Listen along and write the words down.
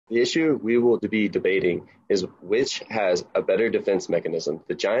The issue we will be debating is which has a better defense mechanism,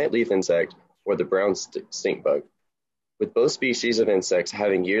 the giant leaf insect or the brown stink bug. With both species of insects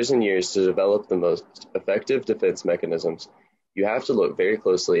having years and years to develop the most effective defense mechanisms, you have to look very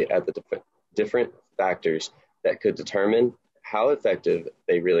closely at the different factors that could determine how effective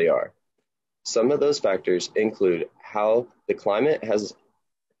they really are. Some of those factors include how the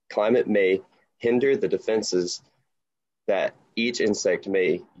climate may hinder the defenses that each insect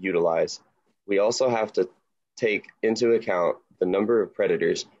may utilize. We also have to take into account the number of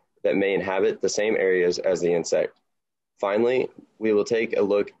predators that may inhabit the same areas as the insect. Finally, we will take a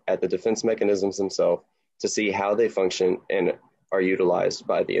look at the defense mechanisms themselves to see how they function and are utilized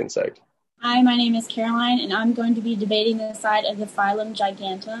by the insect. Hi, my name is Caroline, and I'm going to be debating the side of the Phylum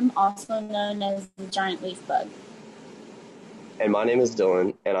Giganteum, also known as the giant leaf bug. And my name is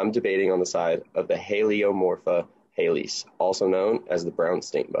Dylan, and I'm debating on the side of the Haylopmorpha Halys, also known as the brown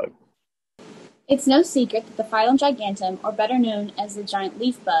stink bug. It's no secret that the Phylum Giganteum, or better known as the giant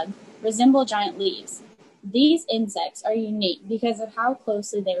leaf bug, resemble giant leaves. These insects are unique because of how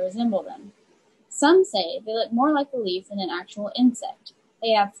closely they resemble them. Some say they look more like a leaf than an actual insect.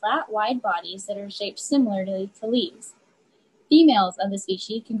 They have flat, wide bodies that are shaped similarly to leaves. Females of the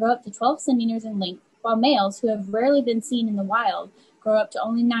species can grow up to 12 centimeters in length, while males, who have rarely been seen in the wild, grow up to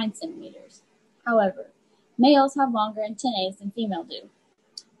only 9 centimeters. However, males have longer antennae than females do.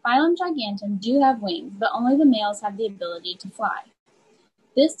 Phylum Giganteum do have wings, but only the males have the ability to fly.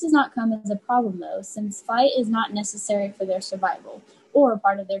 This does not come as a problem, though, since flight is not necessary for their survival, or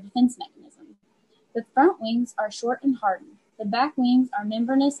part of their defense mechanism. The front wings are short and hardened. The back wings are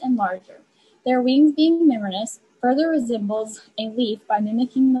membranous and larger. Their wings being membranous further resembles a leaf by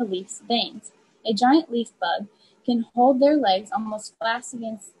mimicking the leaf's veins. A giant leaf bug can hold their legs almost flat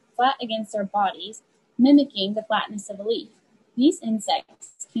against their bodies, mimicking the flatness of a leaf. These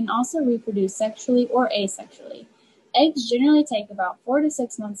insects can also reproduce sexually or asexually. Eggs generally take about 4 to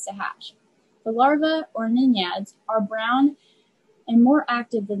 6 months to hatch. The larvae, or naiads, are brown and more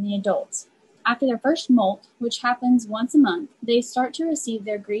active than the adults. After their first molt, which happens once a month, they start to receive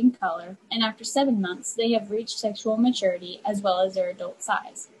their green color, and after 7 months, they have reached sexual maturity as well as their adult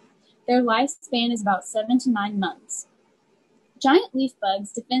size. Their lifespan is about 7 to 9 months. Giant leaf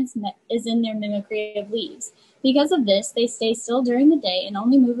bugs' defense is in their mimicry of leaves. Because of this, they stay still during the day and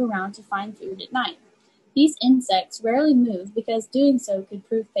only move around to find food at night. These insects rarely move because doing so could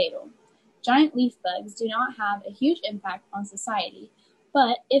prove fatal. Giant leaf bugs do not have a huge impact on society,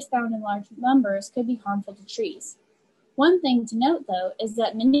 but if found in large numbers, could be harmful to trees. One thing to note, though, is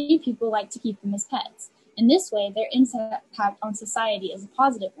that many people like to keep them as pets. In this way, their impact on society is a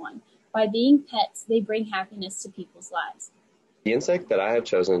positive one. By being pets, they bring happiness to people's lives. The insect that I have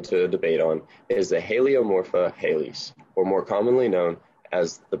chosen to debate on is the Haylopmorpha Halys, or more commonly known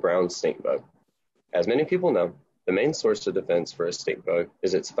as the brown stink bug. As many people know, the main source of defense for a stink bug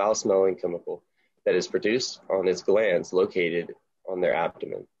is its foul-smelling chemical that is produced on its glands located on their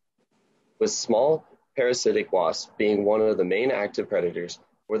abdomen. With small parasitic wasps being one of the main active predators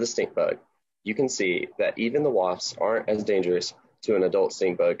for the stink bug, you can see that even the wasps aren't as dangerous to an adult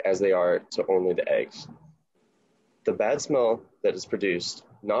stink bug as they are to only the eggs. The bad smell that is produced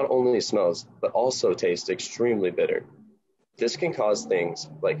not only smells, but also tastes extremely bitter. This can cause things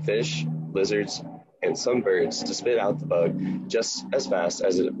like fish, lizards, and some birds to spit out the bug just as fast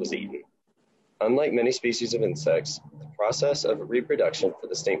as it was eaten. Unlike many species of insects, the process of reproduction for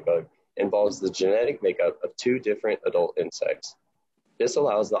the stink bug involves the genetic makeup of 2 different adult insects. This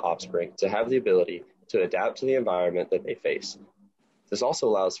allows the offspring to have the ability to adapt to the environment that they face. This also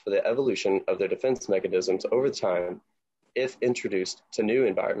allows for the evolution of their defense mechanisms over time if introduced to new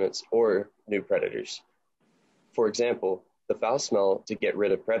environments or new predators. For example, the foul smell to get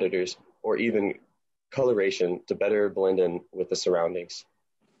rid of predators, or even coloration to better blend in with the surroundings.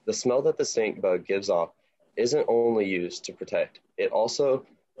 The smell that the stink bug gives off isn't only used to protect, it also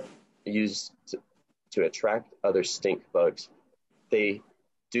used to attract other stink bugs. They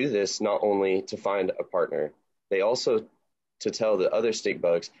do this not only to find a partner, they also to tell the other stink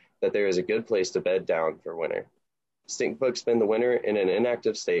bugs that there is a good place to bed down for winter. Stink bugs spend the winter in an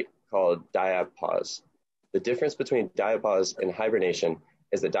inactive state called diapause. The difference between diapause and hibernation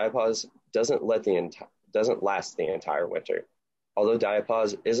is that diapause doesn't last the entire winter. Although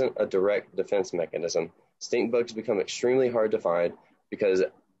diapause isn't a direct defense mechanism, stink bugs become extremely hard to find because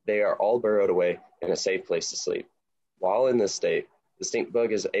they are all burrowed away in a safe place to sleep. While in this state, the stink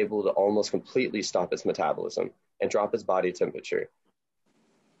bug is able to almost completely stop its metabolism and drop its body temperature,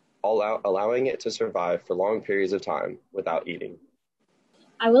 allowing it to survive for long periods of time without eating.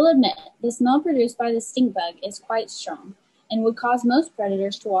 I will admit, the smell produced by the stink bug is quite strong, and would cause most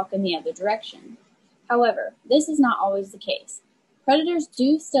predators to walk in the other direction. However, this is not always the case. Predators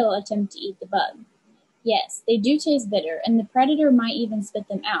do still attempt to eat the bug. Yes, they do taste bitter, and the predator might even spit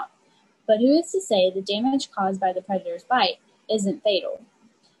them out. But who is to say the damage caused by the predator's bite isn't fatal?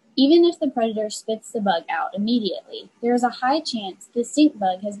 Even if the predator spits the bug out immediately, there is a high chance the stink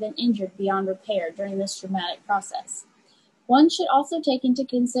bug has been injured beyond repair during this traumatic process. One should also take into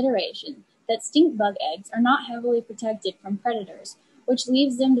consideration that stink bug eggs are not heavily protected from predators, which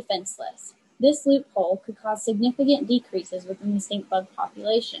leaves them defenseless. This loophole could cause significant decreases within the stink bug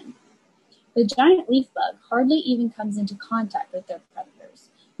population. The giant leaf bug hardly even comes into contact with their predators.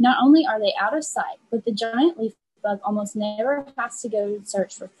 Not only are they out of sight, but the giant leaf bug almost never has to go to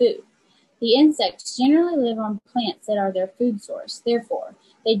search for food. The insects generally live on plants that are their food source. Therefore,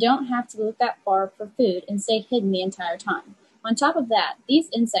 they don't have to look that far for food and stay hidden the entire time. On top of that, these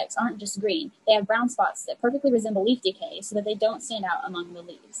insects aren't just green. They have brown spots that perfectly resemble leaf decay so that they don't stand out among the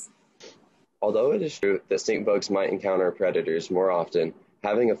leaves. Although it is true that stink bugs might encounter predators more often,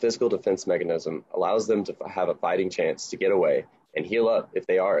 having a physical defense mechanism allows them to have a fighting chance to get away and heal up if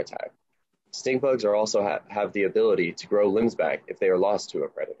they are attacked. Stink bugs are also have the ability to grow limbs back if they are lost to a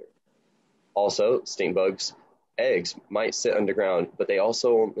predator. Also, stink bugs' eggs might sit underground, but they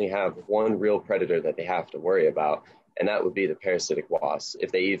also only have one real predator that they have to worry about, and that would be the parasitic wasps,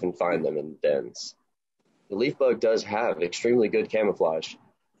 if they even find them in dens. The leaf bug does have extremely good camouflage,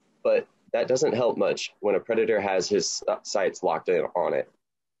 but that doesn't help much when a predator has his sights locked in on it.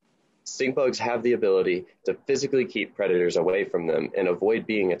 Stink bugs have the ability to physically keep predators away from them and avoid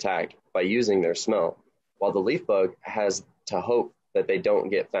being attacked by using their smell, while the leaf bug has to hope that they don't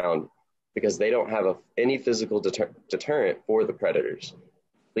get found because they don't have any physical deterrent for the predators.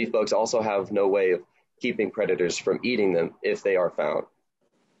 Leaf bugs also have no way of keeping predators from eating them if they are found.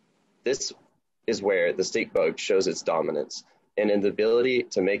 This is where the stink bug shows its dominance and in the ability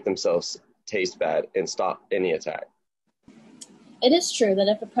to make themselves taste bad and stop any attack. It is true that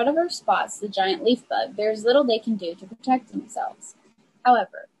if a predator spots the giant leaf bug, there is little they can do to protect themselves.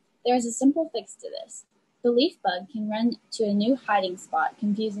 However, there is a simple fix to this. The leaf bug can run to a new hiding spot,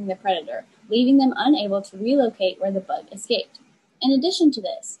 confusing the predator, leaving them unable to relocate where the bug escaped. In addition to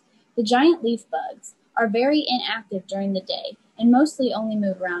this, the giant leaf bugs are very inactive during the day and mostly only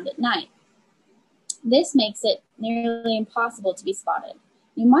move around at night. This makes it nearly impossible to be spotted.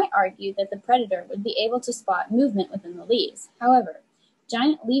 You might argue that the predator would be able to spot movement within the leaves. However,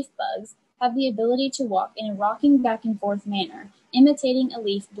 giant leaf bugs have the ability to walk in a rocking back and forth manner, imitating a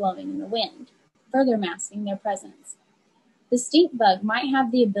leaf blowing in the wind, further masking their presence. The stink bug might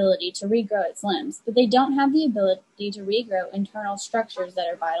have the ability to regrow its limbs, but they don't have the ability to regrow internal structures that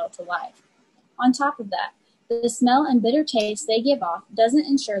are vital to life. On top of that, the smell and bitter taste they give off doesn't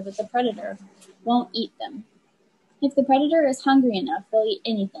ensure that the predator won't eat them. If the predator is hungry enough, they'll eat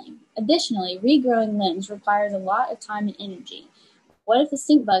anything. Additionally, regrowing limbs requires a lot of time and energy. What if the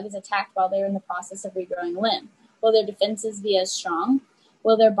stink bug is attacked while they're in the process of regrowing a limb? Will their defenses be as strong?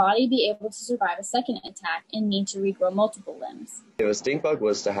 Will their body be able to survive a second attack and need to regrow multiple limbs? If a stink bug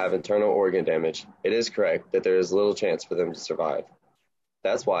was to have internal organ damage, it is correct that there is little chance for them to survive.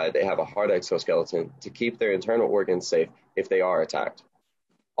 That's why they have a hard exoskeleton to keep their internal organs safe if they are attacked.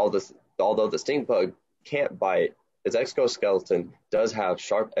 Although the stink bug can't bite, its exoskeleton does have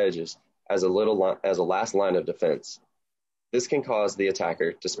sharp edges as a last line of defense. This can cause the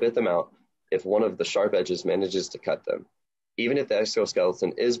attacker to spit them out if one of the sharp edges manages to cut them. Even if the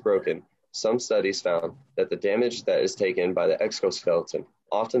exoskeleton is broken, some studies found that the damage that is taken by the exoskeleton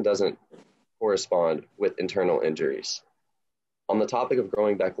often doesn't correspond with internal injuries. On the topic of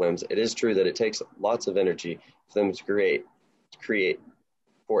growing back limbs, it is true that it takes lots of energy for them to create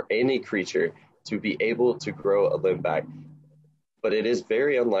for any creature to be able to grow a limb back, but it is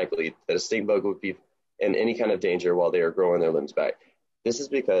very unlikely that a stink bug would be in any kind of danger while they are growing their limbs back. This is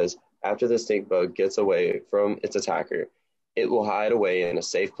because after the stink bug gets away from its attacker, it will hide away in a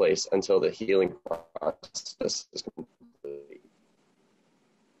safe place until the healing process is complete.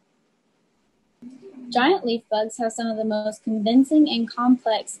 Giant leaf bugs have some of the most convincing and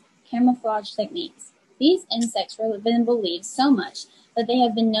complex camouflage techniques. These insects resemble leaves so much that they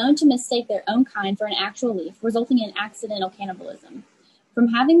have been known to mistake their own kind for an actual leaf, resulting in accidental cannibalism. From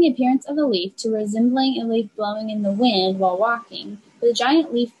having the appearance of a leaf to resembling a leaf blowing in the wind while walking, the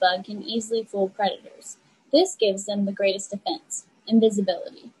giant leaf bug can easily fool predators. This gives them the greatest defense,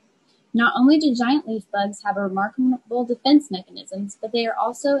 invisibility. Not only do giant leaf bugs have remarkable defense mechanisms, but they are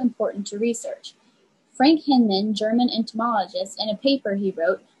also important to research. Frank Hinman, German entomologist, in a paper he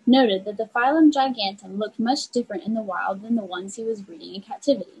wrote, noted that the Phylum Giganteum looked much different in the wild than the ones he was breeding in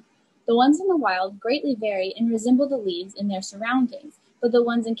captivity. The The ones in the wild greatly vary and resemble the leaves in their surroundings, but the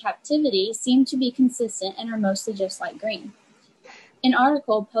ones in captivity seem to be consistent and are mostly just like green. An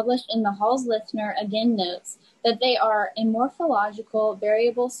article published in the Halys again notes that they are a morphological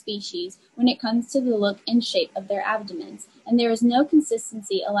variable species when it comes to the look and shape of their abdomens, and there is no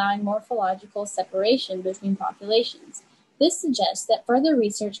consistency allowing morphological separation between populations. This suggests that further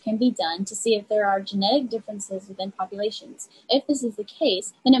research can be done to see if there are genetic differences within populations. If this is the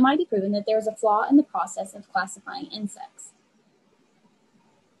case, then it might be proven that there is a flaw in the process of classifying insects.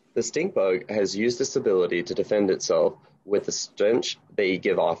 The stink bug has used this ability to defend itself with the stench they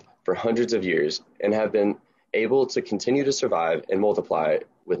give off for hundreds of years and have been able to continue to survive and multiply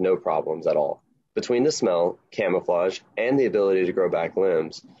with no problems at all. Between the smell, camouflage, and the ability to grow back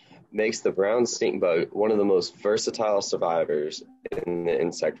limbs, makes the brown stink bug one of the most versatile survivors in the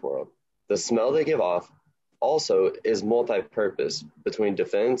insect world. The smell they give off also is multi-purpose between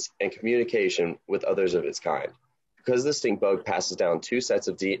defense and communication with others of its kind. Because the stink bug passes down 2 sets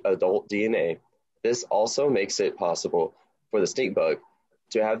of adult DNA, this also makes it possible for the stink bug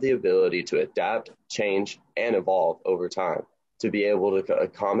to have the ability to adapt, change, and evolve over time to be able to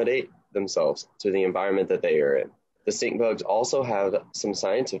accommodate themselves to the environment that they are in. The stink bugs also have some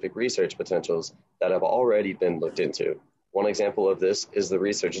scientific research potentials that have already been looked into. One example of this is the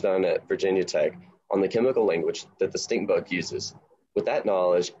research done at Virginia Tech on the chemical language that the stink bug uses. With that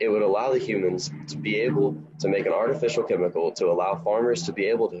knowledge, it would allow the humans to be able to make an artificial chemical to allow farmers to be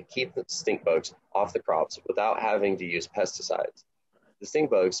able to keep the stink bugs off the crops without having to use pesticides. The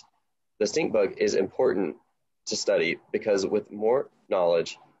stink bug is important to study because with more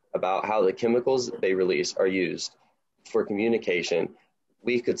knowledge about how the chemicals they release are used for communication,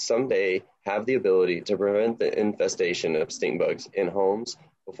 we could someday have the ability to prevent the infestation of stink bugs in homes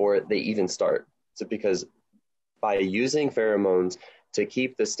before they even start. So because by using pheromones to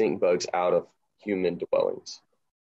keep the stink bugs out of human dwellings.